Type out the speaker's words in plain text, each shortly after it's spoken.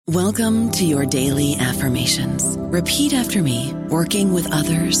Welcome to your daily affirmations. Repeat after me. Working with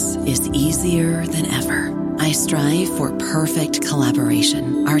others is easier than ever. I strive for perfect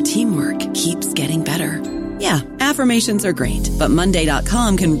collaboration. Our teamwork keeps getting better. Yeah, affirmations are great, but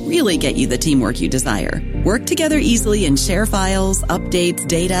Monday.com can really get you the teamwork you desire. Work together easily and share files, updates,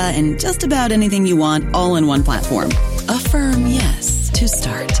 data, and just about anything you want all in one platform. Affirm yes to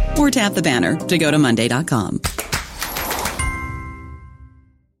start, or tap the banner to go to Monday.com.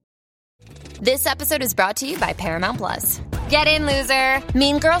 This episode is brought to you by Paramount Plus. Get in, loser!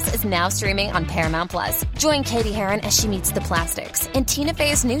 Mean Girls is now streaming on Paramount Plus. Join Katie Heron as she meets the plastics in Tina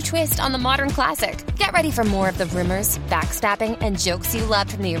Fey's new twist on the modern classic. Get ready for more of the rumors, backstabbing, and jokes you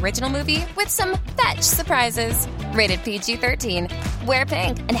loved from the original movie with some fetch surprises. Rated PG-13. Wear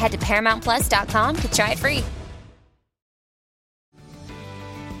pink and head to ParamountPlus.com to try it free.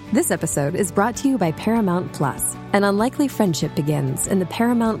 This episode is brought to you by Paramount Plus. An unlikely friendship begins in the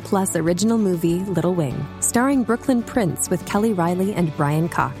Paramount Plus original movie Little Wing, starring Brooklyn Prince with Kelly Riley and Brian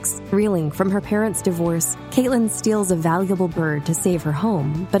Cox. Reeling from her parents' divorce, Caitlin steals a valuable bird to save her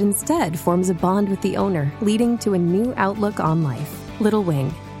home, but instead forms a bond with the owner, leading to a new outlook on life. Little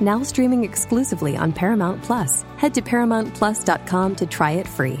Wing, now streaming exclusively on Paramount Plus. Head to ParamountPlus.com to try it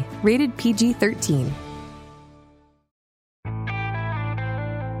free. Rated PG-13.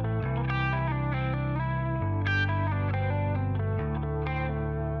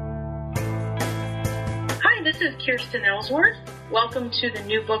 This is Kirsten Ellsworth. Welcome to the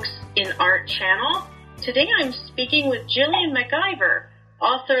New Books in Art channel. Today I'm speaking with Jillian McIver,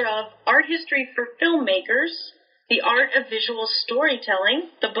 author of Art History for Filmmakers, The Art of Visual Storytelling.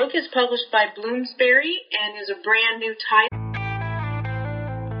 The book is published by Bloomsbury and is a brand new title.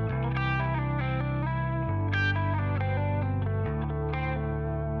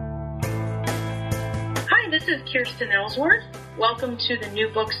 Hi, this is Kirsten Ellsworth. Welcome to the New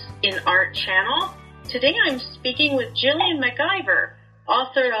Books in Art channel. Today I'm speaking with Jillian McIver,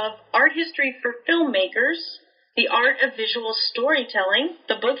 author of Art History for Filmmakers, The Art of Visual Storytelling.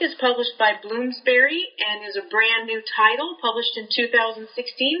 The book is published by Bloomsbury and is a brand new title, published in 2016.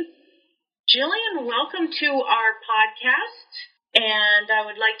 Jillian, welcome to our podcast, and I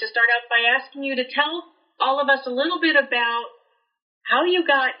would like to start out by asking you to tell all of us a little bit about how you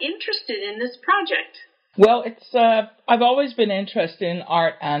got interested in this project. Well, I've always been interested in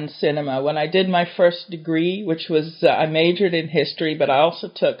art and cinema. When I did my first degree, which was, I majored in history, but I also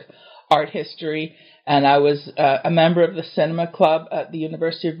took art history, and I was a member of the cinema club at the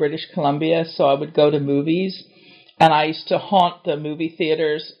University of British Columbia, so I would go to movies, and I used to haunt the movie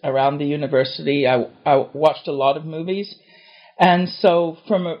theaters around the university. I watched a lot of movies, and so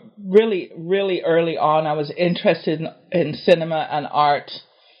from really, really early on, I was interested in cinema and art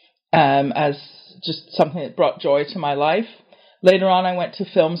as just something that brought joy to my life. Later on, I went to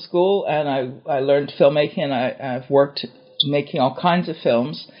film school and I learned filmmaking, and I've worked making all kinds of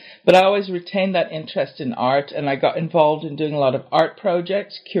films. But I always retained that interest in art, and I got involved in doing a lot of art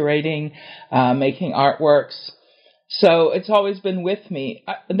projects, curating, making artworks. So it's always been with me.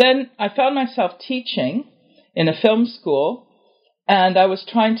 Then I found myself teaching in a film school, and I was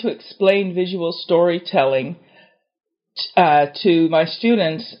trying to explain visual storytelling to my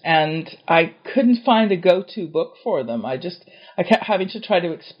students, and I couldn't find a go-to book for them. I kept having to try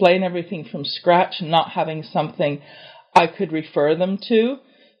to explain everything from scratch and not having something I could refer them to.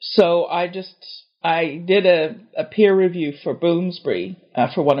 So I did a peer review for Bloomsbury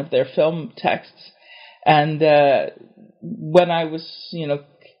for one of their film texts, and when I was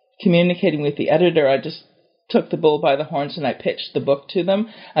communicating with the editor, I just took the bull by the horns and I pitched the book to them,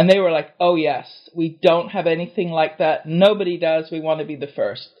 and they were like, "Oh yes, we don't have anything like that. Nobody does. We want to be the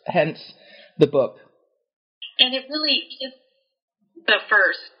first." Hence the book. And it really is the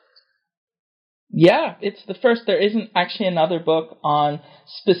first. Yeah, it's the first. There isn't actually another book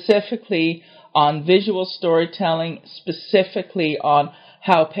specifically on visual storytelling, specifically on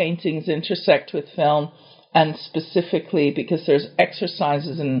how paintings intersect with film, and specifically because there's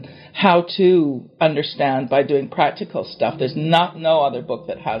exercises in how to understand by doing practical stuff. There's no other book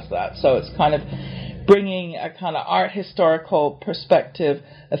that has that. So it's kind of bringing a kind of art historical perspective,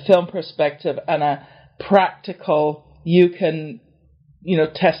 a film perspective, and a practical, you can,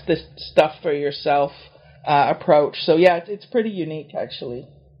 test this stuff for yourself approach. So yeah, it's pretty unique actually.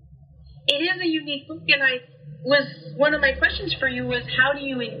 It is a unique book, and one of my questions for you was, how do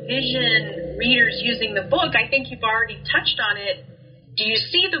you envision readers using the book? I think you've already touched on it. Do you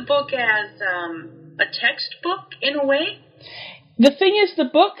see the book as a textbook in a way? The thing is, the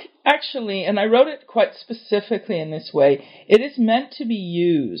book actually, and I wrote it quite specifically in this way, it is meant to be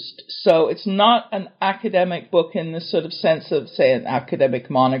used. So it's not an academic book in the sort of sense of, say, an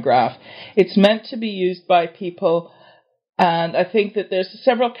academic monograph. It's meant to be used by people, and I think that there's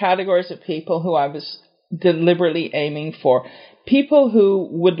several categories of people who I was deliberately aiming for. People who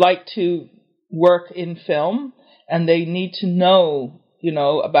would like to work in film, and they need to know,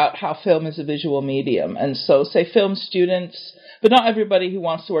 about how film is a visual medium. And so, say, film students, but not everybody who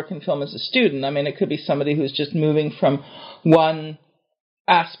wants to work in film is a student. I mean, it could be somebody who's just moving from one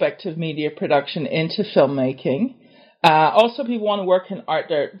aspect of media production into filmmaking. Also, people want to work in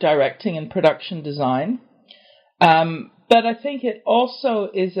art directing and production design. But I think it also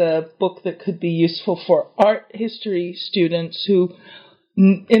is a book that could be useful for art history students who,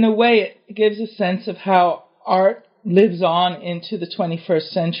 in a way, it gives a sense of how art lives on into the 21st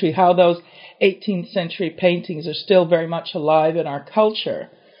century, how those 18th century paintings are still very much alive in our culture.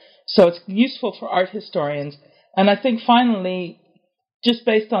 So it's useful for art historians. And I think finally, just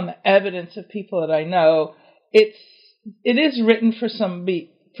based on the evidence of people that I know, it is written for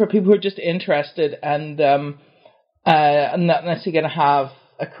people who are just interested and not necessarily going to have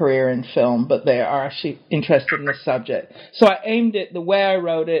a career in film, but they are actually interested in the subject. So I aimed it, the way I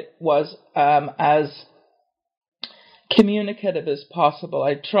wrote it was as communicative as possible.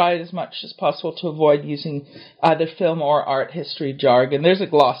 I tried as much as possible to avoid using either film or art history jargon. There's a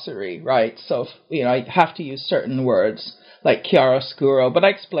glossary, right? So, I have to use certain words like chiaroscuro, but I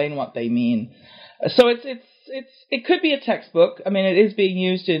explain what they mean. So it could be a textbook. I mean, it is being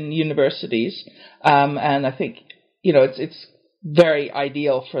used in universities, and I think, it's very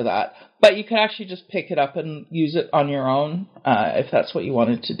ideal for that. But you can actually just pick it up and use it on your own, if that's what you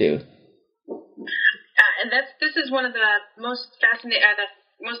wanted to do. And this is one of the most fascinating, the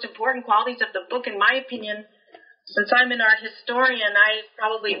most important qualities of the book, in my opinion. Since I'm an art historian, I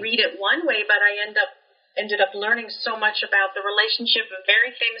probably read it one way, but I ended up learning so much about the relationship of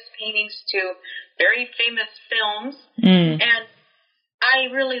very famous paintings to very famous films. And I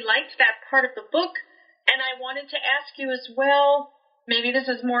really liked that part of the book. And I wanted to ask you as well, maybe this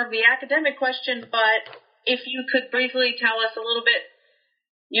is more of the academic question, but if you could briefly tell us a little bit.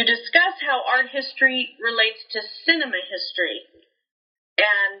 You discuss how art history relates to cinema history.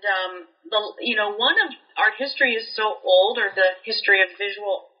 And, one of art history is so old, or the history of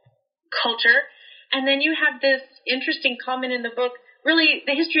visual culture. And then you have this interesting comment in the book, really,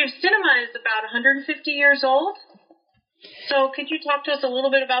 the history of cinema is about 150 years old. So could you talk to us a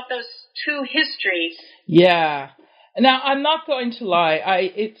little bit about those two histories? Yeah. Now, I'm not going to lie.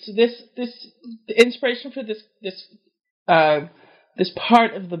 The inspiration for this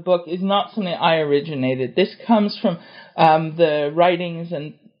part of the book is not something I originated. This comes from the writings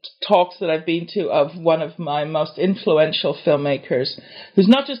and talks that I've been to of one of my most influential filmmakers, who's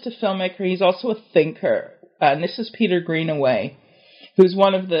not just a filmmaker, he's also a thinker. And this is Peter Greenaway, who's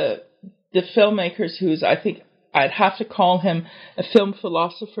one of the filmmakers who's, I think, I'd have to call him a film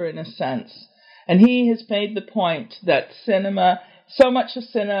philosopher in a sense. And he has made the point that so much of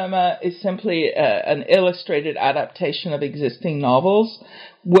cinema is simply an illustrated adaptation of existing novels,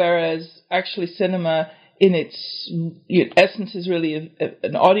 whereas actually cinema in its essence is really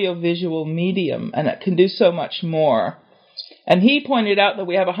an audiovisual medium, and it can do so much more. And he pointed out that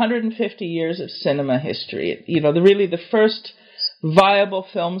we have 150 years of cinema history. The first viable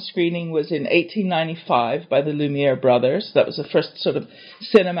film screening was in 1895 by the Lumiere brothers. That was the first sort of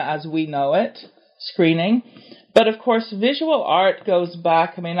cinema as we know it screening. But of course, visual art goes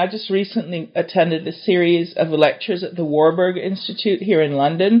back. I mean, I just recently attended a series of lectures at the Warburg Institute here in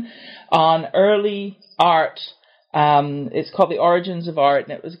London on early art. It's called The Origins of Art,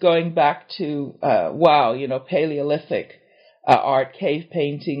 and it was going back to, Paleolithic art, cave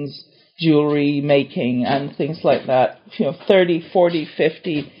paintings, jewelry making, and things like that, 30, 40,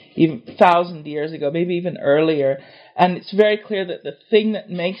 50, even 1,000 years ago, maybe even earlier. And it's very clear that the thing that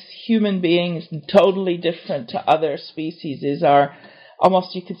makes human beings totally different to other species is our,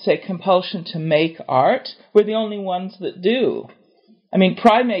 almost you could say, compulsion to make art. We're the only ones that do. I mean,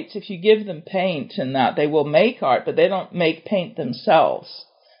 primates, if you give them paint and that, they will make art, but they don't make paint themselves.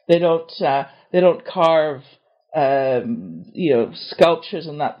 They don't carve, sculptures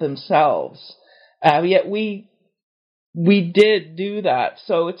and that themselves. Yet we did do that.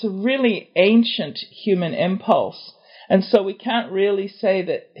 So it's a really ancient human impulse. And so we can't really say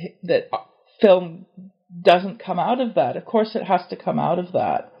that film doesn't come out of that. Of course it has to come out of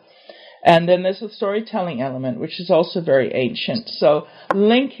that. And then there's a storytelling element, which is also very ancient. So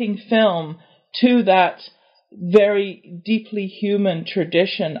linking film to that very deeply human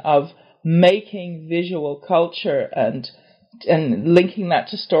tradition of making visual culture and and linking that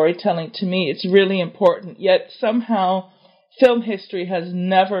to storytelling, to me, it's really important. Yet somehow film history has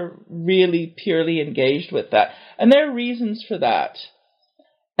never really purely engaged with that. And there are reasons for that.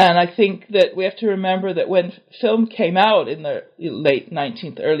 And I think that we have to remember that when film came out in the late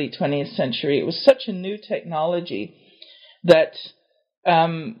 19th, early 20th century, it was such a new technology that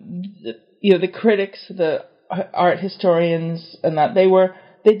the critics, the art historians, and that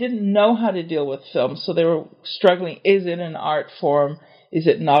they didn't know how to deal with film, so they were struggling. Is it an art form? Is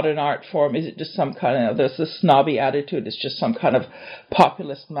it not an art form? Is it just some kind of, there's this snobby attitude, it's just some kind of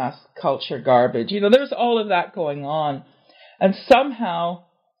populist mass culture garbage. There's all of that going on. And somehow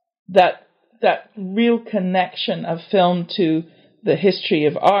that real connection of film to the history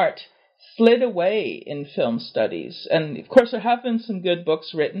of art slid away in film studies. And of course there have been some good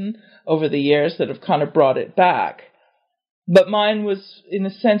books written over the years that have kind of brought it back. But mine was, in a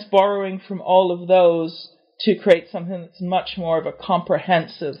sense, borrowing from all of those to create something that's much more of a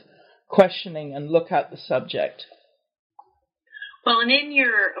comprehensive questioning and look at the subject. Well, and in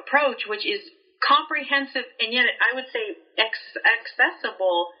your approach, which is comprehensive and yet I would say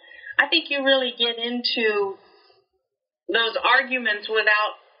accessible, I think you really get into those arguments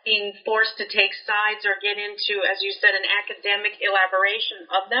without being forced to take sides or get into, as you said, an academic elaboration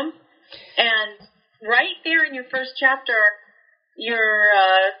of them. And right there in your first chapter, your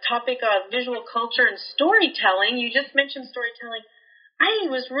topic of visual culture and storytelling, you just mentioned storytelling. I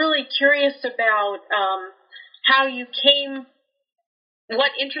was really curious about how you came,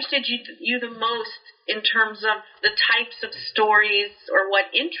 what interested you the most in terms of the types of stories, or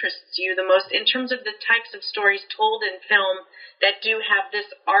what interests you the most in terms of the types of stories told in film that do have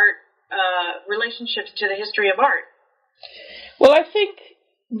this art relationships to the history of art. Well, I think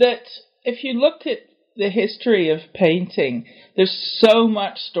that if you looked at the history of painting, there's so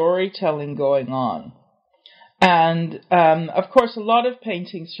much storytelling going on. And, of course, a lot of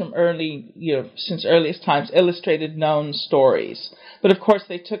paintings from since earliest times illustrated known stories. But, of course,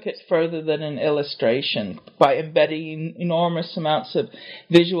 they took it further than an illustration by embedding enormous amounts of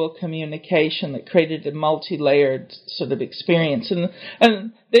visual communication that created a multi-layered sort of experience.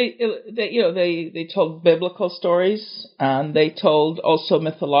 And they told biblical stories, and they told also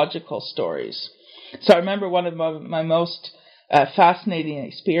mythological stories. So I remember one of my most fascinating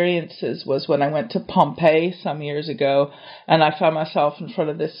experiences was when I went to Pompeii some years ago, and I found myself in front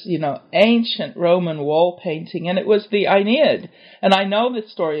of this, ancient Roman wall painting, and it was the Aeneid. And I know the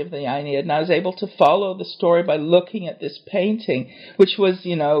story of the Aeneid, and I was able to follow the story by looking at this painting, which was,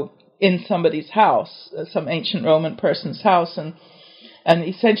 in somebody's house, some ancient Roman person's house, and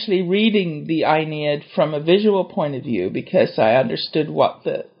essentially reading the Aeneid from a visual point of view, because I understood what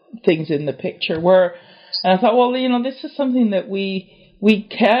the things in the picture were. And I thought, well, this is something that we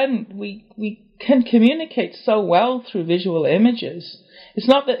can communicate so well through visual images. It's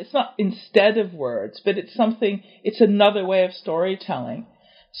not instead of words, but it's another way of storytelling.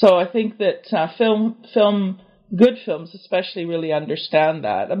 So I think that good films especially really understand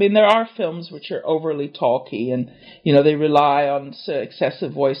that. I mean, there are films which are overly talky and, they rely on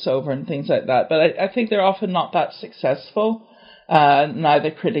excessive voiceover and things like that. But I think they're often not that successful.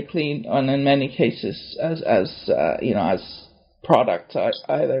 Neither critically, and in many cases as product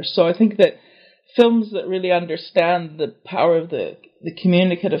either. So I think that films that really understand the power of the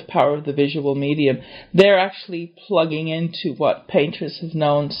communicative power of the visual medium, they're actually plugging into what painters have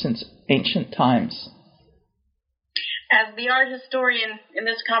known since ancient times. As the art historian in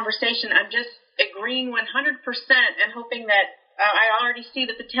this conversation, I'm just agreeing 100% and hoping that I already see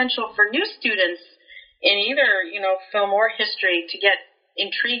the potential for new students in either, film or history to get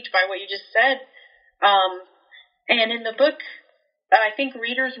intrigued by what you just said. And in the book, I think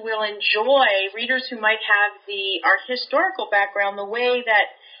readers will enjoy, readers who might have the art historical background, the way that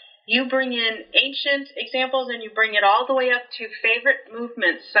you bring in ancient examples and you bring it all the way up to favorite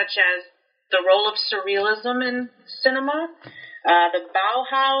movements, such as the role of surrealism in cinema, the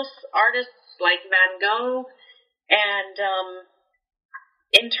Bauhaus artists like Van Gogh, and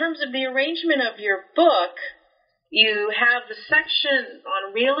in terms of the arrangement of your book, you have the section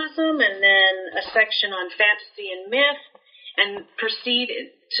on realism and then a section on fantasy and myth, and proceed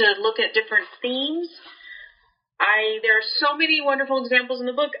to look at different themes. There are so many wonderful examples in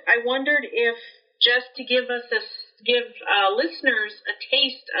the book. I wondered if, just to give listeners a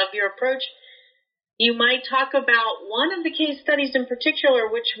taste of your approach, you might talk about one of the case studies in particular,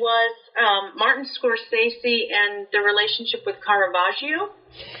 which was Martin Scorsese and the relationship with Caravaggio.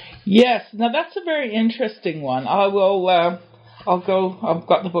 Yes, now that's a very interesting one. I will I've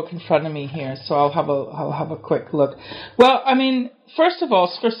got the book in front of me here, so I'll have a quick look. Well, I mean, first of all,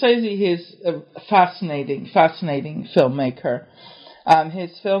 Scorsese is a fascinating filmmaker.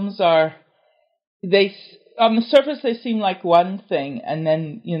 His films on the surface they seem like one thing, and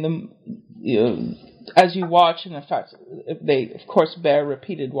then as you watch, and in fact they of course bear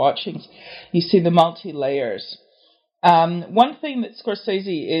repeated watchings, you see the multi-layers. One thing that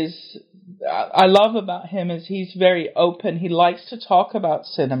Scorsese I love about him is he's very open. He likes to talk about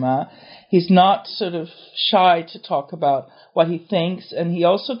cinema. He's not sort of shy to talk about what he thinks, and he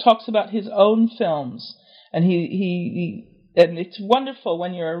also talks about his own films. And and it's wonderful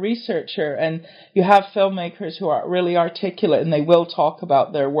when you're a researcher and you have filmmakers who are really articulate, and they will talk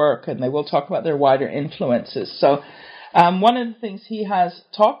about their work and they will talk about their wider influences. So one of the things he has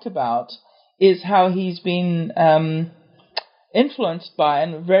talked about is how he's been influenced by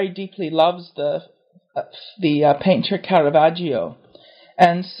and very deeply loves the painter Caravaggio.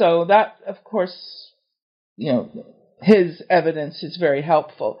 And so that, of course, his evidence is very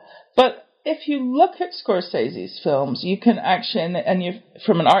helpful. But if you look at Scorsese's films, you can actually, and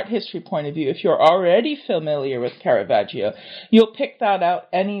from an art history point of view, if you're already familiar with Caravaggio, you'll pick that out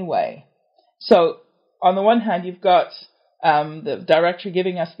anyway. So on the one hand, you've got the director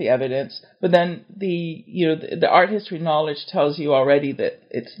giving us the evidence, but then the art history knowledge tells you already that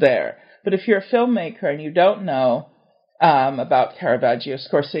it's there. But if you're a filmmaker and you don't know about Caravaggio,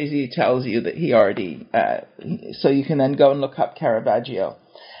 Scorsese tells you that he already, so you can then go and look up Caravaggio.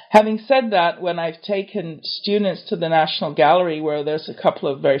 Having said that, when I've taken students to the National Gallery, where there's a couple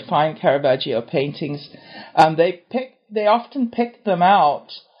of very fine Caravaggio paintings, they often pick them out,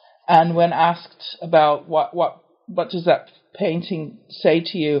 and when asked about what does that painting say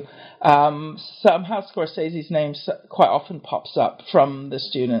to you, somehow Scorsese's name quite often pops up from the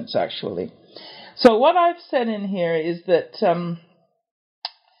students, actually. So what I've said in here is that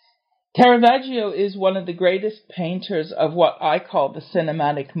Caravaggio is one of the greatest painters of what I call the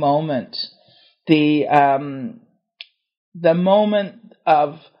cinematic moment, the moment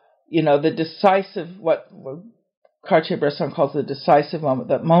of the decisive, what Cartier-Bresson calls the decisive moment,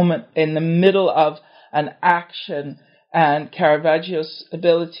 that moment in the middle of an action, and Caravaggio's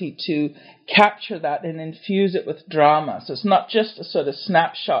ability to capture that and infuse it with drama. So it's not just a sort of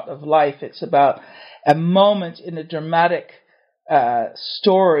snapshot of life, it's about a moment in a dramatic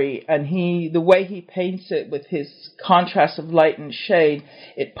story, and the way he paints it with his contrast of light and shade,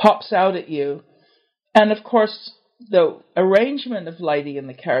 it pops out at you. And of course, the arrangement of lighting in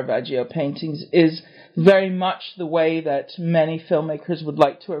the Caravaggio paintings is very much the way that many filmmakers would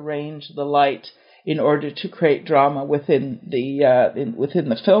like to arrange the light in order to create drama within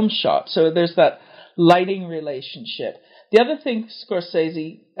the film shot. So there's that lighting relationship. The other thing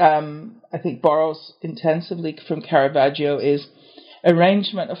Scorsese, I think, borrows intensively from Caravaggio is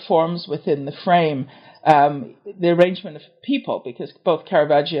arrangement of forms within the frame, the arrangement of people, because both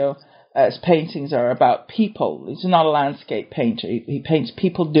Caravaggio's paintings are about people. He's not a landscape painter. He paints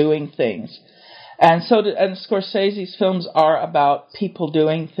people doing things. And Scorsese's films are about people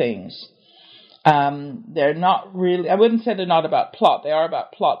doing things. They're not really, I wouldn't say they're not about plot. They are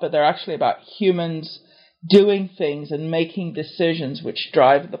about plot, but they're actually about humans doing things and making decisions which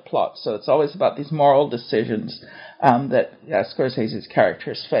drive the plot. So it's always about these moral decisions that Scorsese's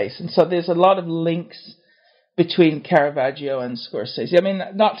characters face. And so there's a lot of links between Caravaggio and Scorsese. I mean,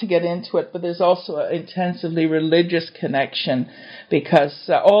 not to get into it, but there's also an intensively religious connection, because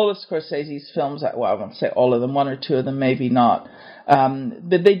all of Scorsese's films, well, I won't say all of them, one or two of them, maybe not,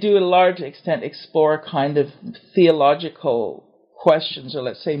 but they do, to a large extent, explore kind of theological questions, or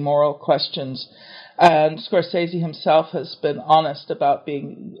let's say moral questions. And Scorsese himself has been honest about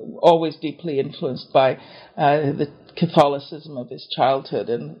being always deeply influenced by the Catholicism of his childhood,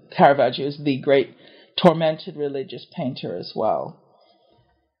 and Caravaggio is the great tormented religious painter as well.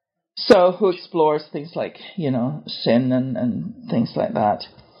 So, who explores things like, sin and things like that.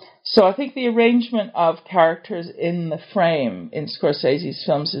 So I think the arrangement of characters in the frame in Scorsese's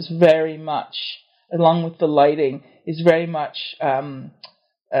films is very much, along with the lighting, is very much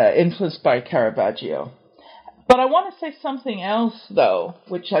influenced by Caravaggio. But I want to say something else, though,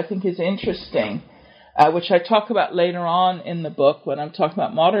 which I think is interesting, which I talk about later on in the book when I'm talking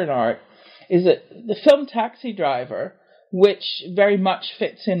about modern art, is that the film Taxi Driver, which very much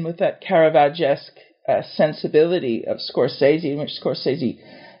fits in with that Caravaggesque sensibility of Scorsese, in which Scorsese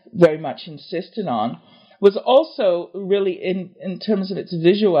very much insisted on, was also really, in terms of its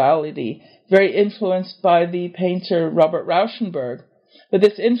visuality, very influenced by the painter Robert Rauschenberg. But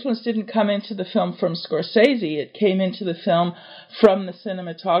this influence didn't come into the film from Scorsese. It came into the film from the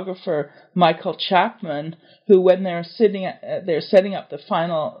cinematographer Michael Chapman, who, when they're setting up the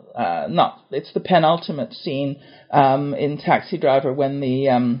final, it's the penultimate scene in Taxi Driver, when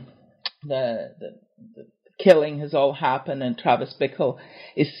the killing has all happened and Travis Bickle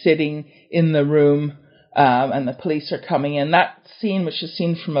is sitting in the room and the police are coming in. That scene, which is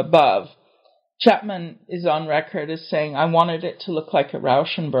seen from above, Chapman is on record as saying, I wanted it to look like a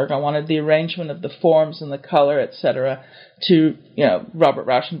Rauschenberg. I wanted the arrangement of the forms and the color, etc., to, Robert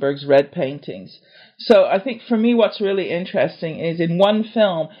Rauschenberg's red paintings. So I think for me what's really interesting is in one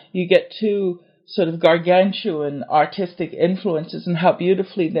film you get two sort of gargantuan artistic influences and how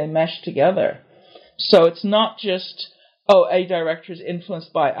beautifully they mesh together. So it's not just, a director is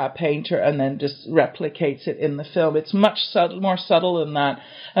influenced by a painter and then just replicates it in the film. It's much more subtle than that.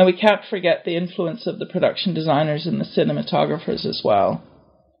 And we can't forget the influence of the production designers and the cinematographers as well.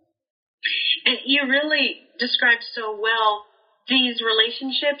 And you really described so well these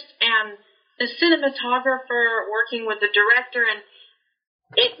relationships and the cinematographer working with the director. And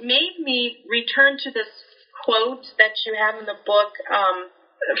it made me return to this quote that you have in the book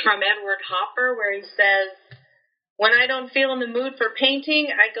from Edward Hopper, where he says, when I don't feel in the mood for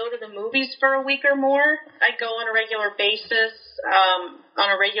painting, I go to the movies for a week or more. I go on a regular basis, on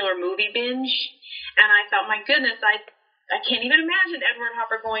a regular movie binge. And I thought, my goodness, I can't even imagine Edward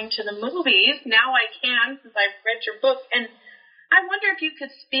Hopper going to the movies. Now I can, since I've read your book. And I wonder if you could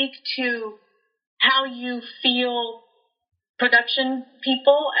speak to how you feel production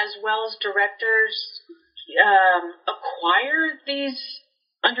people as well as directors acquire these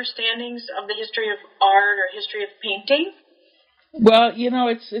understandings of the history of art or history of painting? Well,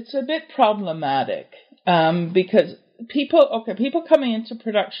 it's a bit problematic because people coming into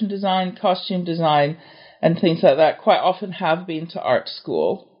production design, costume design, and things like that quite often have been to art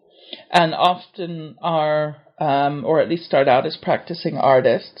school and often are, or at least start out as practicing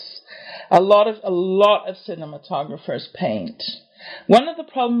artists. A lot of cinematographers paint. One of the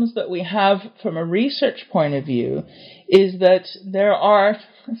problems that we have from a research point of view is that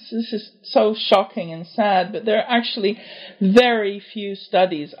this is so shocking and sad, but there are actually very few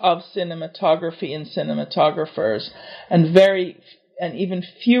studies of cinematography and cinematographers, and even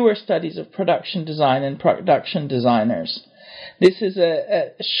fewer studies of production design and production designers. This is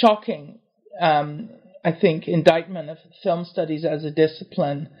a shocking, I think, indictment of film studies as a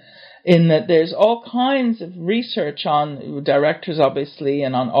discipline, in that there's all kinds of research on directors, obviously,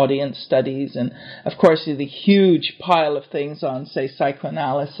 and on audience studies, and of course the huge pile of things on, say,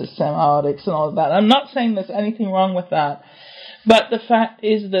 psychoanalysis, semiotics, and all of that. I'm not saying there's anything wrong with that, but the fact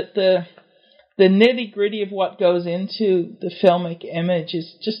is that the nitty-gritty of what goes into the filmic image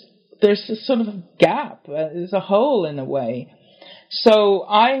is just, there's a sort of a gap, there's a hole in a way. So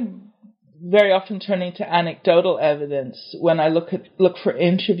I'm very often turning to anecdotal evidence when I look for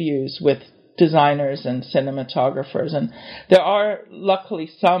interviews with designers and cinematographers, and there are luckily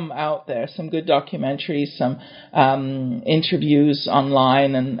some out there, some good documentaries, some interviews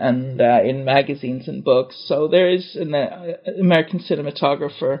online and in magazines and books. So there is in the American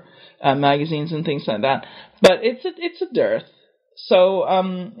Cinematographer magazines and things like that, but it's a dearth. So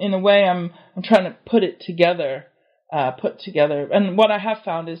in a way, I'm trying to put together. And what I have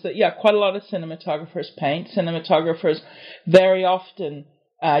found is that, quite a lot of cinematographers paint. Cinematographers very often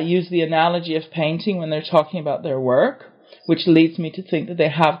use the analogy of painting when they're talking about their work, which leads me to think that they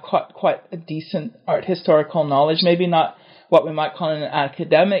have quite a decent art historical knowledge, maybe not what we might call in an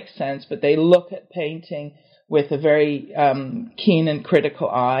academic sense, but they look at painting with a very keen and critical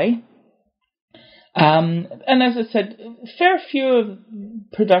eye. And as I said, fair few of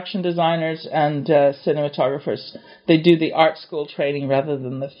production designers and cinematographers, they do the art school training rather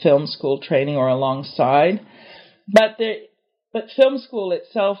than the film school training or alongside. But film school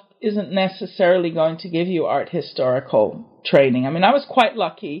itself isn't necessarily going to give you art historical training. I mean, I was quite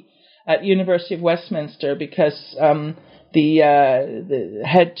lucky at University of Westminster because the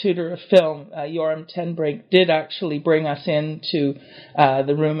head tutor of film, Yoram Tenbrink, did actually bring us into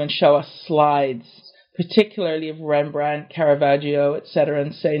the room and show us slides, particularly of Rembrandt, Caravaggio, etc.,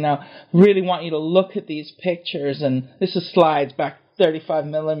 and say, now, really want you to look at these pictures, and this is slides, back 35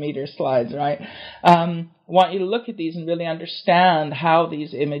 millimeter slides, right? Want you to look at these and really understand how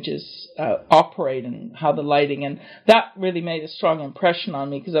these images operate and how the lighting, and that really made a strong impression on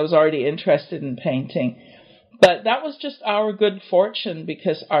me because I was already interested in painting. But that was just our good fortune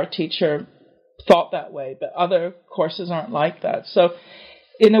because our teacher thought that way, but other courses aren't like that. So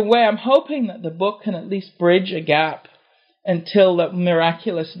in a way, I'm hoping that the book can at least bridge a gap until that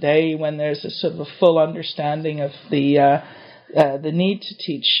miraculous day when there's a sort of a full understanding of the the need to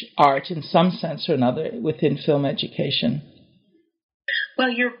teach art in some sense or another within film education. Well,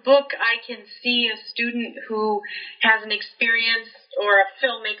 your book, I can see a student who has an experience, or a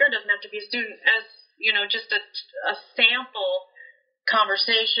filmmaker, doesn't have to be a student, as, just a sample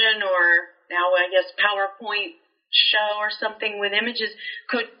conversation, or now I guess PowerPoint show or something with images,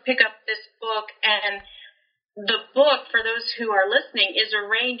 could pick up this book. And the book, for those who are listening, is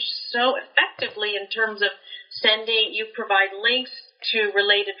arranged so effectively in terms of you provide links to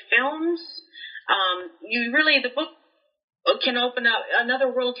related films. The book can open up, another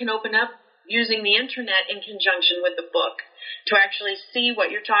world can open up using the internet in conjunction with the book to actually see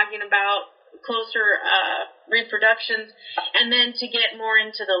what you're talking about, closer reproductions, and then to get more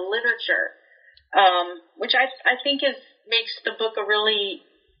into the literature, which I think makes the book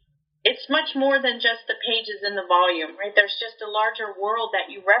it's much more than just the pages in the volume, right? There's just a larger world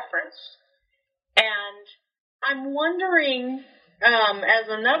that you reference. And I'm wondering, as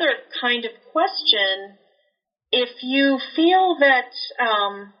another kind of question, if you feel that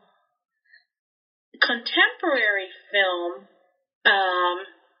contemporary film,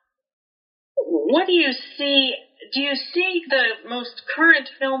 what do you see? Do you see the most current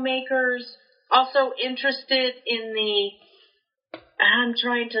filmmakers also interested in I'm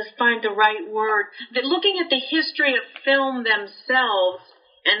trying to find the right word, looking at the history of film themselves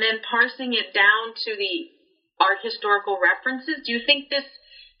and then parsing it down to the art historical references? Do you think this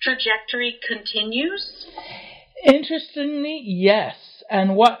trajectory continues? Interestingly, yes.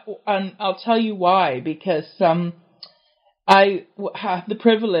 And I'll tell you why, because I had the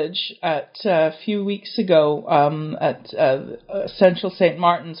privilege a few weeks ago at Central St.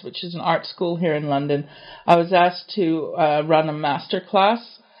 Martin's, which is an art school here in London. I was asked to run a master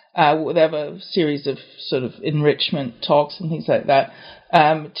class. They have a series of sort of enrichment talks and things like that,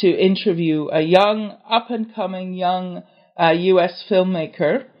 to interview a young, up-and-coming young U.S.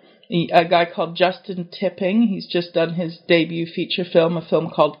 filmmaker, a guy called Justin Tipping. He's just done his debut feature film, a film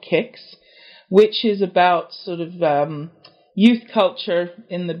called Kicks, which is about sort of youth culture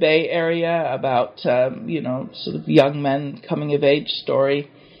in the Bay Area, about, sort of young men coming of age story.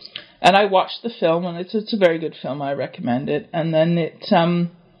 And I watched the film, and it's a very good film. I recommend it. And then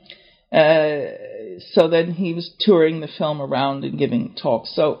so then he was touring the film around and giving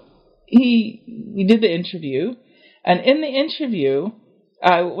talks. So we did the interview, and in the interview,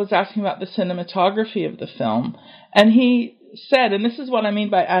 I was asking about the cinematography of the film, and he said, and this is what I mean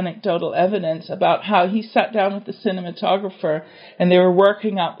by anecdotal evidence, about how he sat down with the cinematographer and they were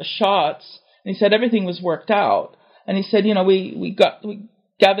working out the shots, and he said everything was worked out. And he said, we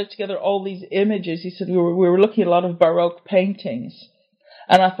gathered together all these images. He said we were looking at a lot of Baroque paintings.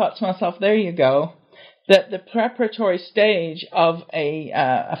 And I thought to myself, there you go, that the preparatory stage of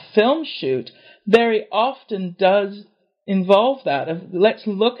a film shoot very often does involve that. Let's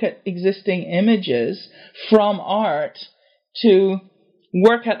look at existing images from art to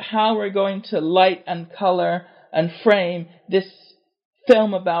work out how we're going to light and color and frame this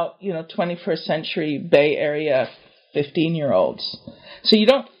film about, 21st century Bay Area 15-year-olds. So you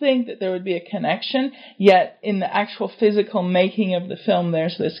don't think that there would be a connection, yet in the actual physical making of the film,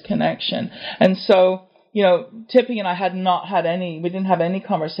 there's this connection. And so, Tipping and I we didn't have any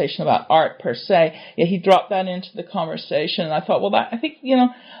conversation about art per se, yet he dropped that into the conversation, and I thought, well, I think,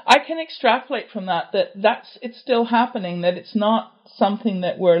 I can extrapolate from it's still happening, that it's not something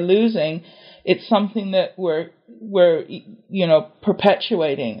that we're losing, it's something that we're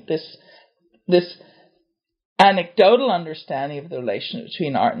perpetuating, this anecdotal understanding of the relation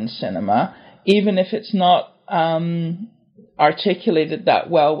between art and cinema, even if it's not articulated that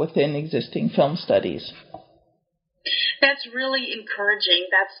well within existing film studies. That's really encouraging,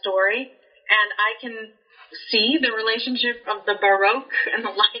 that story. And I can see the relationship of the Baroque and the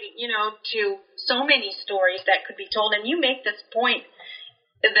lighting, to so many stories that could be told. And you make this point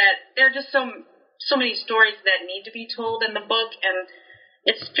that there are just so many stories that need to be told in the book. And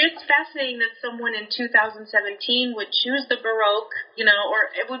it's just fascinating that someone in 2017 would choose the Baroque, or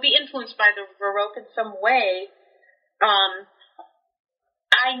it would be influenced by the Baroque in some way.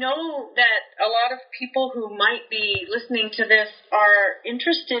 I know that a lot of people who might be listening to this are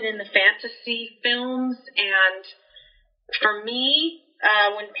interested in the fantasy films, and for me,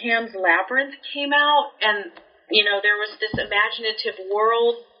 when Pan's Labyrinth came out, and, there was this imaginative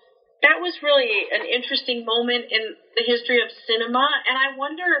world, that was really an interesting moment in the history of cinema, and I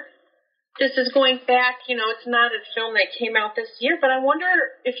wonder, this is going back, it's not a film that came out this year, but I wonder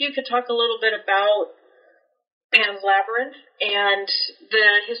if you could talk a little bit about Pan's Labyrinth and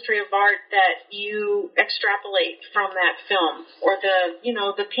the history of art that you extrapolate from that film, or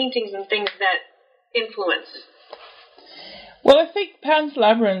the paintings and things that influence. Well, I think Pan's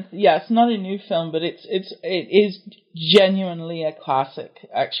Labyrinth, it's not a new film, but it is genuinely a classic,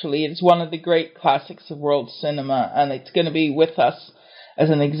 actually. It's one of the great classics of world cinema, and it's going to be with us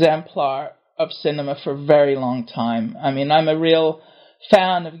as an exemplar of cinema for a very long time. I mean, I'm a real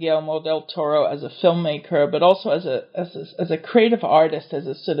fan of Guillermo del Toro as a filmmaker, but also as a creative artist, as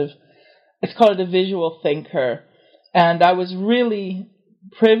a sort of, let's call it a visual thinker. And I was really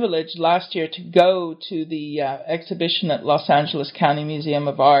privileged last year to go to the exhibition at Los Angeles County Museum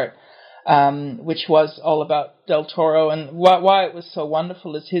of Art, which was all about Del Toro. And why it was so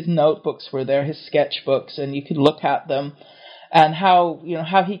wonderful is his notebooks were there, his sketchbooks, and you could look at them, and how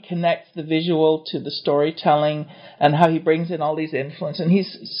he connects the visual to the storytelling, and how he brings in all these influences. And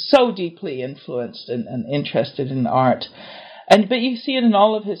he's so deeply influenced and interested in art. But you see it in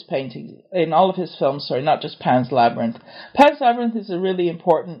all of his paintings, in all of his films, not just Pan's Labyrinth. Pan's Labyrinth is a really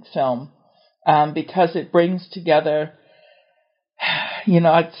important film because it brings together,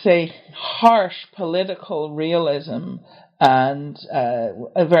 I'd say harsh political realism and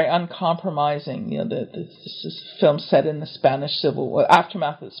a very uncompromising, this film set in the Spanish Civil War,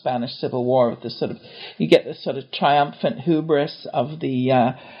 aftermath of the Spanish Civil War, with this you get this sort of triumphant hubris of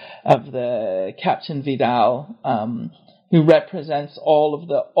the Captain Vidal, who represents all of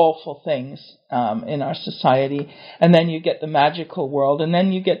the awful things in our society. And then you get the magical world. And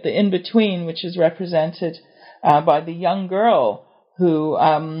then you get the in-between, which is represented by the young girl who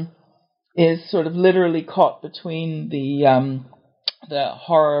is sort of literally caught between the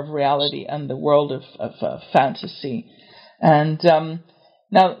horror of reality and the world of fantasy. And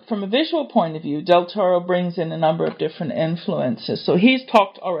now, from a visual point of view, Del Toro brings in a number of different influences. So he's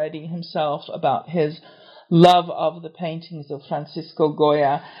talked already himself about his love of the paintings of Francisco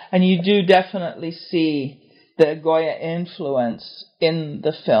Goya, and you do definitely see the Goya influence in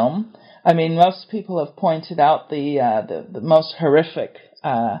the film. I mean, most people have pointed out the most horrific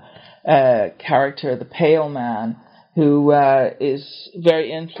character, the Pale Man, who is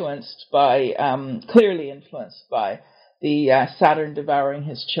very influenced by, clearly influenced by the Saturn devouring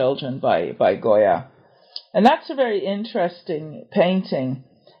his children by Goya. And that's a very interesting painting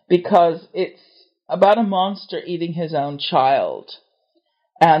because it's about a monster eating his own child.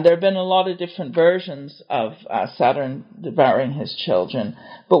 And there have been a lot of different versions of Saturn devouring his children.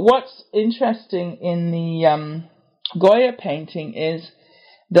 But what's interesting in the Goya painting is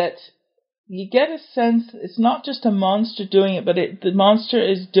that you get a sense it's not just a monster doing it, but the monster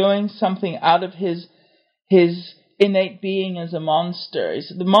is doing something out of his innate being as a monster.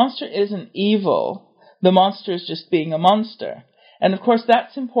 The monster isn't evil. The monster is just being a monster. And of course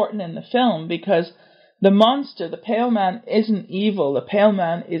that's important in the film because the monster, the Pale Man, isn't evil. The Pale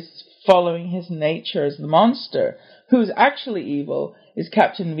Man is following his nature as the monster. Who's actually evil is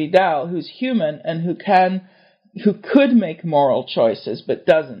Captain Vidal, who's human and who could make moral choices but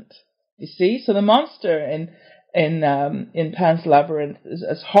doesn't. You see? So the monster in Pan's Labyrinth, is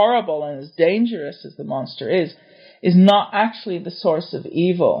as horrible and as dangerous as the monster is not actually the source of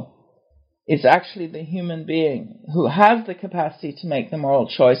evil. It's actually the human being who has the capacity to make the moral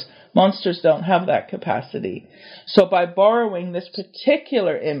choice. Monsters don't have that capacity. So by borrowing this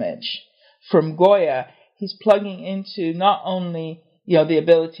particular image from Goya, he's plugging into not only the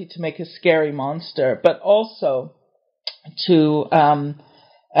ability to make a scary monster, but also to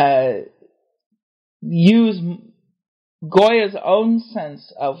use Goya's own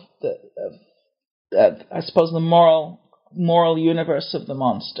sense of I suppose the moral universe of the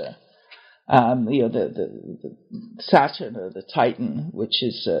monster. The Saturn or the Titan, which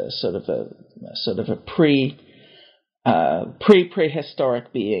is sort of a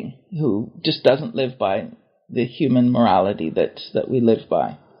prehistoric being who just doesn't live by the human morality that we live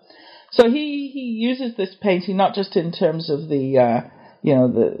by. So he uses this painting not just in terms of the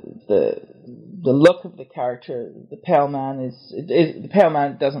look of the character. The Pale Man the Pale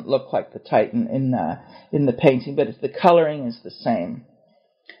Man doesn't look like the Titan in the painting, but the coloring is the same.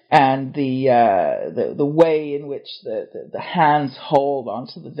 And the way in which the hands hold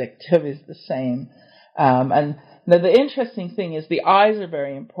onto the victim is the same. And now the interesting thing is the eyes are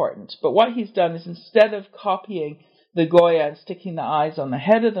very important. But what he's done is instead of copying the Goya and sticking the eyes on the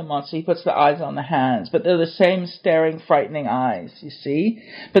head of the monster, he puts the eyes on the hands. But they're the same staring, frightening eyes, you see.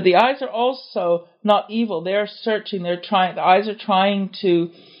 But the eyes are also not evil. They're searching. The eyes are trying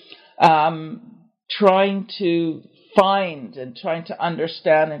to find and trying to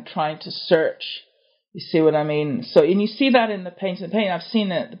understand and trying to search. You see what I mean? So, and you see that in the painting. I've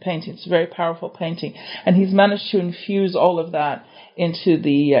seen it, the painting. It's a very powerful painting. And he's managed to infuse all of that into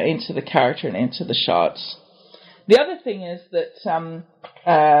the character and into the shots. The other thing is that,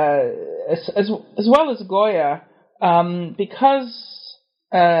 as well as Goya, because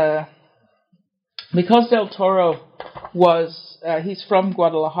Del Toro he's from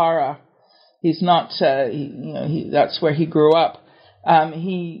Guadalajara. He's not, that's where he grew up.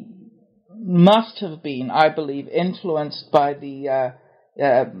 He must have been, I believe, influenced by the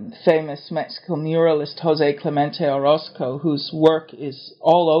famous Mexican muralist Jose Clemente Orozco, whose work is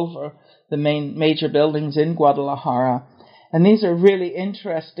all over the major buildings in Guadalajara. And these are really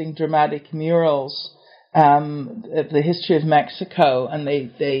interesting, dramatic murals of the history of Mexico, and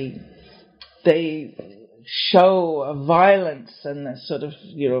they show a violence and a sort of,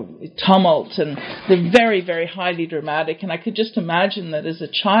 tumult, and they're very, very highly dramatic. And I could just imagine that as a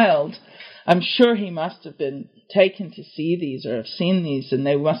child, I'm sure he must have been taken to see these or have seen these, and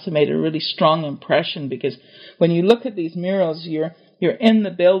they must have made a really strong impression, because when you look at these murals, you're in the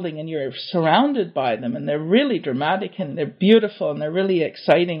building and you're surrounded by them, and they're really dramatic and they're beautiful and they're really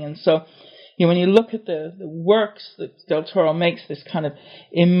exciting. And so, when you look at the works that Del Toro makes, this kind of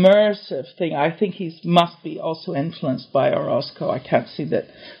immersive thing, I think he must be also influenced by Orozco. I can't see that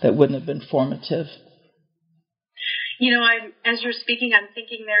wouldn't have been formative. As you're speaking, I'm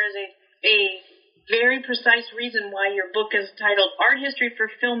thinking there is a very precise reason why your book is titled Art History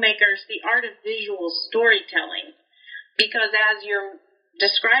for Filmmakers, The Art of Visual Storytelling. Because as you're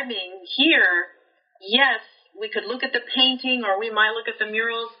describing here, yes, we could look at the painting or we might look at the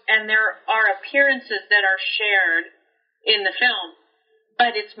murals, and there are appearances that are shared in the film.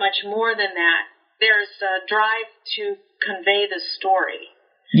 But it's much more than that. There's a drive to convey the story.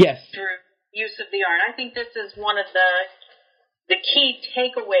 Yes. Through use of the art. I think this is one of the key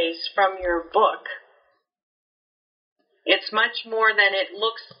takeaways from your book. It's much more than the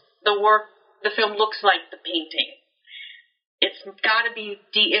film looks like the painting. It's got to be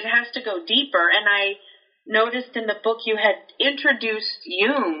it has to go deeper. And I noticed in the book you had introduced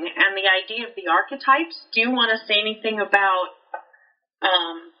Jung and the idea of the archetypes. Do you want to say anything about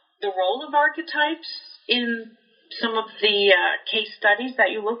the role of archetypes in some of the case studies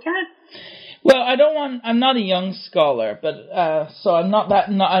that you look at? Well, I'm not a Jung scholar, but so I'm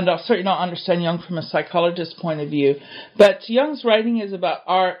certainly not understand Jung from a psychologist's point of view. But Jung's writing is about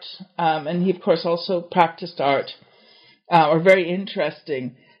art, and he of course also practiced art, are very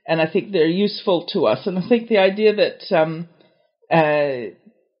interesting, and I think they're useful to us. And I think the idea that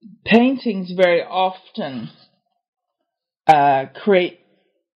paintings very often create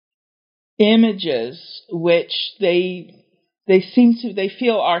images which they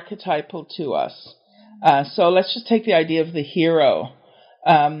feel archetypal to us. So let's just take the idea of the hero.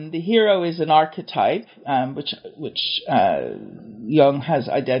 The hero is an archetype, which Jung has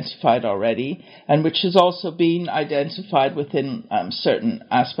identified already, and which has also been identified within certain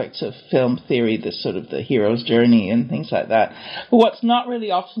aspects of film theory, the sort of the hero's journey and things like that. But what's not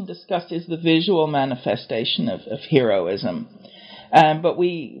really often discussed is the visual manifestation of heroism.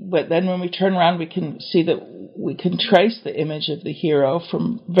 But then when we turn around, we can see that we can trace the image of the hero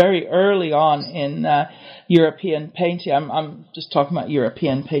from very early on in European painting. I'm just talking about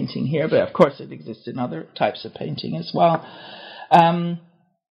European painting here, but of course it exists in other types of painting as well. And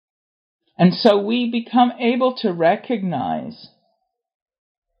so we become able to recognize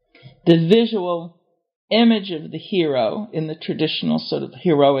the visual image of the hero in the traditional sort of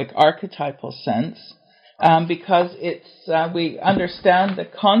heroic archetypal sense. Because we understand the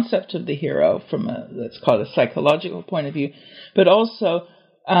concept of the hero from let's call it a psychological point of view, but also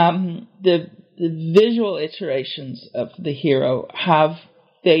the visual iterations of the hero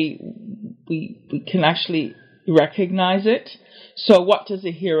we can actually recognize it. So what does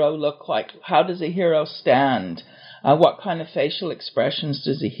a hero look like? How does a hero stand? What kind of facial expressions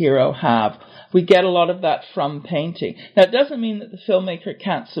does a hero have? We get a lot of that from painting. Now, it doesn't mean that the filmmaker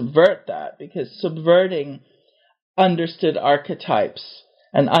can't subvert that, because subverting understood archetypes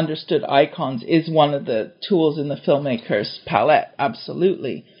and understood icons is one of the tools in the filmmaker's palette,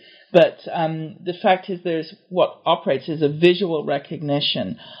 absolutely. But the fact is there's what operates as a visual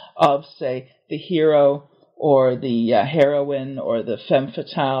recognition of, say, the hero or the heroine or the femme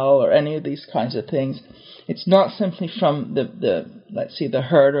fatale or any of these kinds of things. It's not simply from the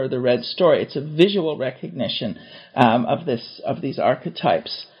herd or the red story. It's a visual recognition of these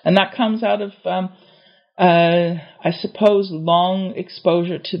archetypes, and that comes out of, I suppose, long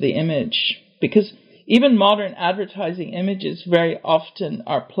exposure to the image. Because even modern advertising images very often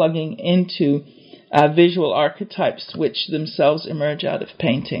are plugging into visual archetypes, which themselves emerge out of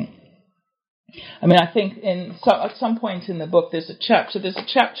painting. I mean, I think at some point in the book there's a chapter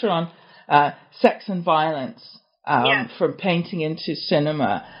on sex and violence, from painting into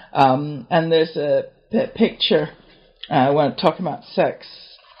cinema. And there's a picture when I'm talking about sex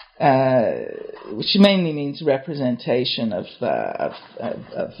which mainly means representation of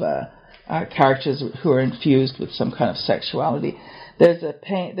characters who are infused with some kind of sexuality. There's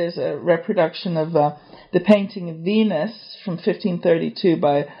a reproduction of the painting of Venus from 1532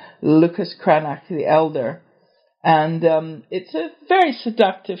 by Lucas Cranach the Elder. And it's a very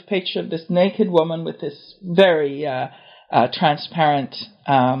seductive picture of this naked woman with this very transparent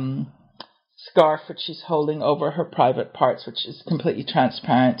scarf which she's holding over her private parts, which is completely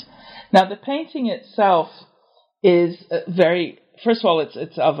transparent. Now, the painting itself is first of all,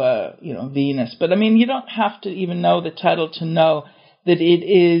 it's of a Venus, but I mean, you don't have to even know the title to know that it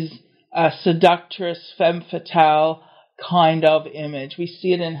is a seductress, femme fatale kind of image. We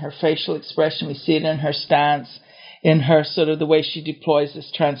see it in her facial expression, we see it in her stance, in her sort of the way she deploys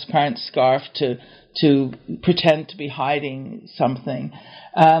this transparent scarf to pretend to be hiding something.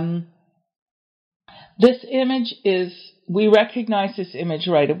 This image we recognize this image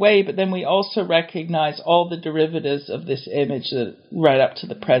right away, but then we also recognize all the derivatives of this image that right up to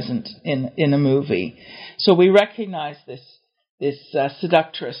the present in a movie. So we recognize this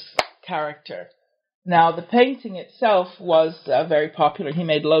seductress character. Now, the painting itself was very popular. He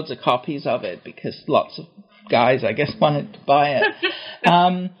made loads of copies of it because lots of guys, I guess, wanted to buy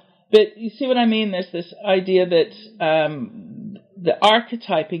it. But you see what I mean? There's this idea that the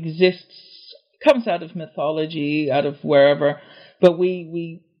archetype exists, comes out of mythology, out of wherever, but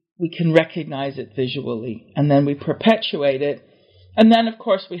we can recognize it visually, and then we perpetuate it. And then, of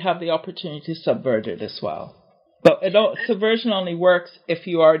course, we have the opportunity to subvert it as well. But subversion only works if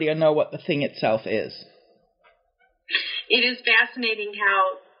you already know what the thing itself is. It is fascinating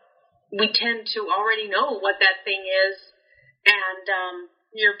how we tend to already know what that thing is, and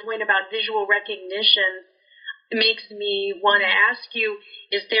your point about visual recognition makes me want to ask you,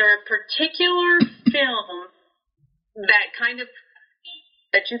 is there a particular film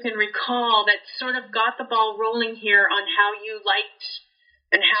that you can recall that sort of got the ball rolling here on how you liked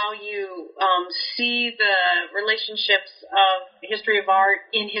and how you see the relationships of history of art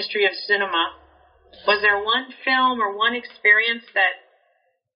in history of cinema? Was there one film or one experience that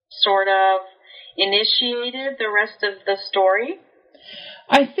sort of initiated the rest of the story?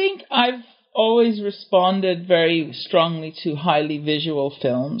 I think I've always responded very strongly to highly visual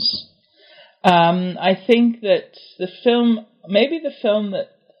films. I think that the film that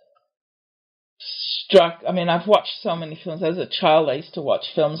struck, I mean, I've watched so many films. As a child, I used to watch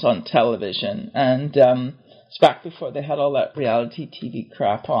films on television, and it's back before they had all that reality TV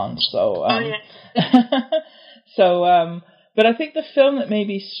crap on. So, but I think the film that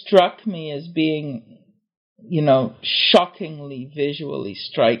maybe struck me as being, shockingly visually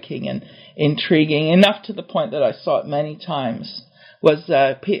striking and intriguing, enough to the point that I saw it many times, was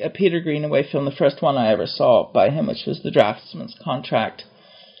a Peter Greenaway film, the first one I ever saw by him, which was The Draughtsman's Contract,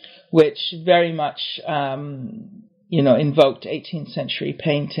 which very much, invoked 18th century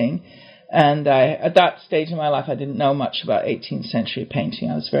painting. And at that stage in my life, I didn't know much about 18th century painting.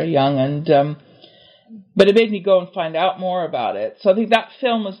 I was very young, and but it made me go and find out more about it. So I think that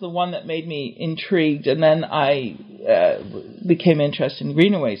film was the one that made me intrigued, and then I became interested in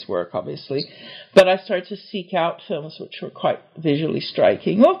Greenaway's work, obviously. But I started to seek out films which were quite visually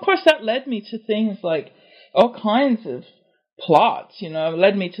striking. Well, of course, that led me to things like all kinds of plots, it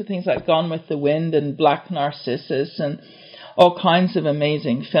led me to things like Gone with the Wind and Black Narcissus and all kinds of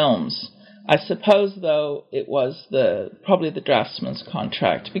amazing films. I suppose, though, it was probably The Draughtsman's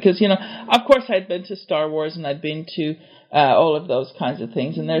Contract, because, of course I'd been to Star Wars and I'd been to all of those kinds of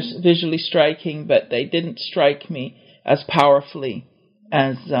things, and they're visually striking, but they didn't strike me as powerfully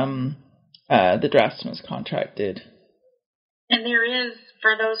as The Draughtsman's Contract did. And there is,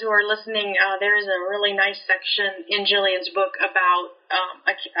 for those who are listening, there is a really nice section in Jillian's book about,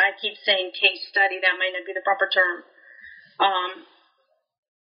 I keep saying case study, that might not be the proper term,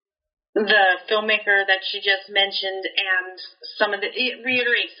 the filmmaker that she just mentioned, and it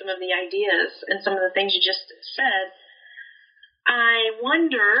reiterates some of the ideas and some of the things you just said. I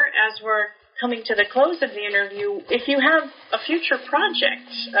wonder, as we're coming to the close of the interview, if you have a future project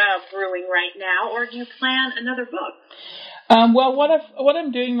brewing right now, or do you plan another book? Well, what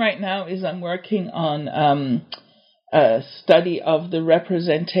I'm doing right now is I'm working on a study of the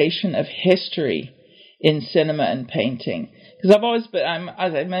representation of history in cinema and painting. Because I've always been,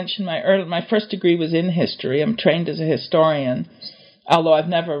 as I mentioned, my first degree was in history. I'm trained as a historian, although I've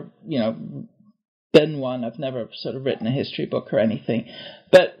never, been one. I've never sort of written a history book or anything.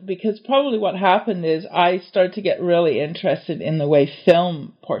 But because probably what happened is I started to get really interested in the way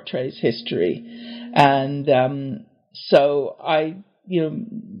film portrays history. And so I,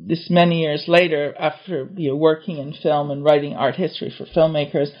 this many years later, after working in film and writing art history for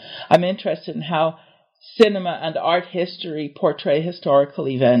filmmakers, I'm interested in how cinema and art history portray historical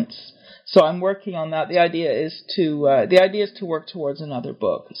events. So I'm working on that. The idea is to work towards another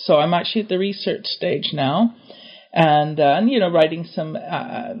book. So I'm actually at the research stage now, and writing some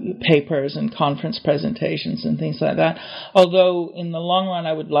papers and conference presentations and things like that. Although in the long run,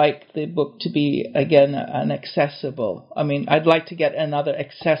 I would like the book to be again an accessible. I mean, I'd like to get another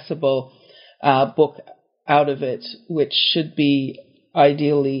accessible book out of it, which should be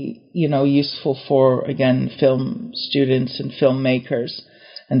ideally, useful for, again, film students and filmmakers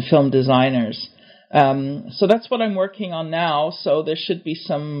and film designers. So that's what I'm working on now. So there should be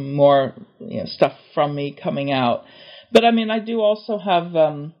some more stuff from me coming out. But I mean, I do also have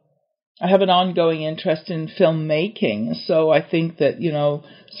I have an ongoing interest in filmmaking. So I think that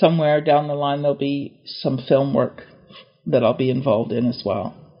somewhere down the line there'll be some film work that I'll be involved in as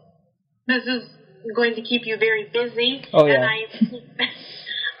well. This is going to keep you very busy. Oh yeah. And I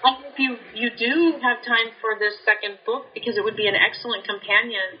hope you do have time for this second book, because it would be an excellent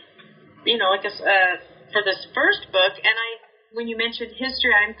companion, for this first book. And when you mentioned history,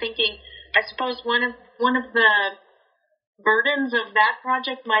 I'm thinking, I suppose one of the burdens of that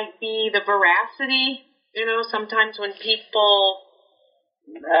project might be the veracity. Sometimes when a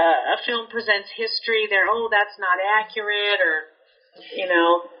film presents history, that's not accurate, or,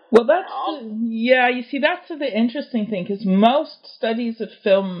 Well, you see, that's the interesting thing, because most studies of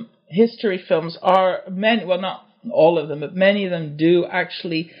film, history films not all of them, but many of them do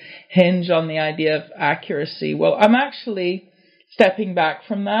actually hinge on the idea of accuracy. Well, I'm actually stepping back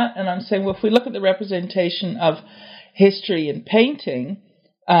from that, and I'm saying, well, if we look at the representation of history in painting,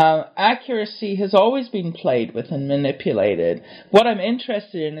 accuracy has always been played with and manipulated. What I'm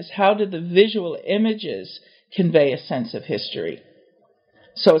interested in is how do the visual images convey a sense of history.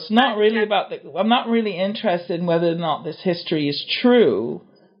 So it's not really I'm not really interested in whether or not this history is true,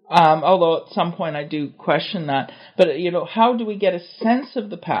 although at some point I do question that. But, how do we get a sense of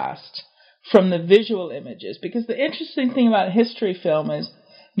the past from the visual images? Because the interesting thing about history film is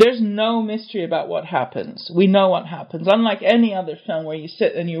there's no mystery about what happens. We know what happens. Unlike any other film where you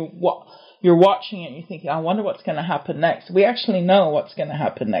sit and you're watching it and you're thinking, I wonder what's going to happen next. We actually know what's going to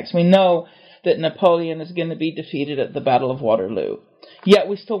happen next. We know that Napoleon is going to be defeated at the Battle of Waterloo. Yet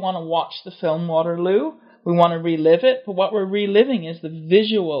we still want to watch the film Waterloo. We want to relive it, but what we're reliving is the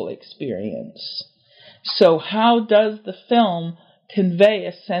visual experience. So how does the film convey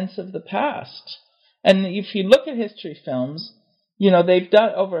a sense of the past? And if you look at history films, they've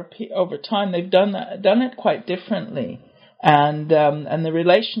done over time. They've done it quite differently, and the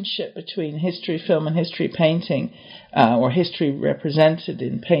relationship between history film and history painting, or history represented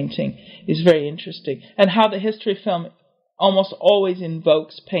in painting, is very interesting. And how the history film almost always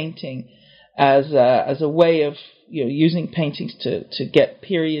invokes painting as a way of using paintings to get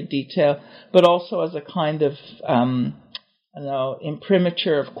period detail, but also as a kind of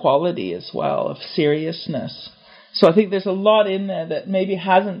imprimatur of quality as well, of seriousness. So I think there's a lot in there that maybe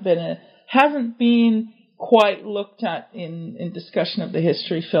hasn't been quite looked at in discussion of the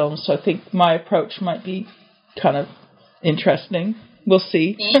history film. So I think my approach might be kind of interesting. We'll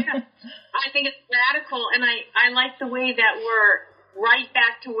see. Yeah, I think it's radical, and I like the way that we're right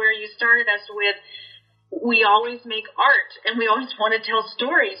back to where you started us with. We always make art, and we always want to tell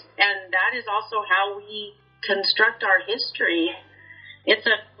stories, and that is also how we construct our history. It's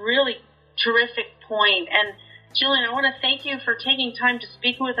a really terrific point. And Jillian, I want to thank you for taking time to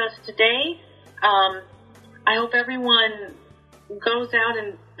speak with us today. I hope everyone goes out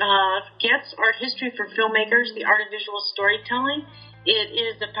and gets Art History for Filmmakers, The Art of Visual Storytelling. It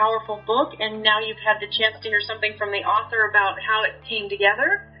is a powerful book, and now you've had the chance to hear something from the author about how it came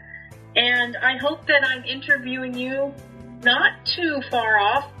together. And I hope that I'm interviewing you not too far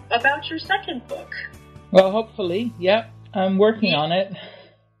off about your second book. Well, hopefully, yep. I'm working on it.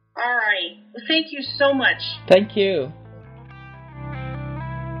 All right. Well, thank you so much. Thank you.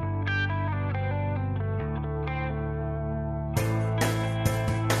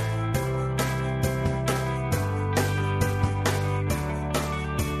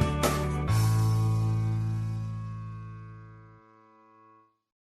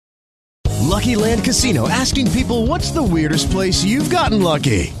 Lucky Land Casino, asking people, what's the weirdest place you've gotten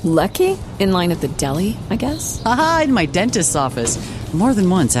lucky? Lucky? In line at the deli, I guess? Aha, in my dentist's office. More than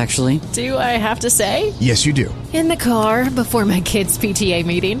once, actually. Do I have to say? Yes, you do. In the car before my kids' PTA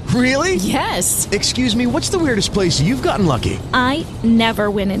meeting. Really? Yes. Excuse me, what's the weirdest place you've gotten lucky? I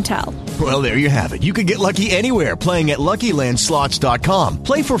never win and tell. Well, there you have it. You can get lucky anywhere, playing at LuckyLandSlots.com.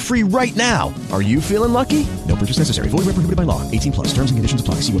 Play for free right now. Are you feeling lucky? No purchase necessary. Void where prohibited by law. 18+. Terms and conditions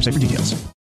apply. See website for details.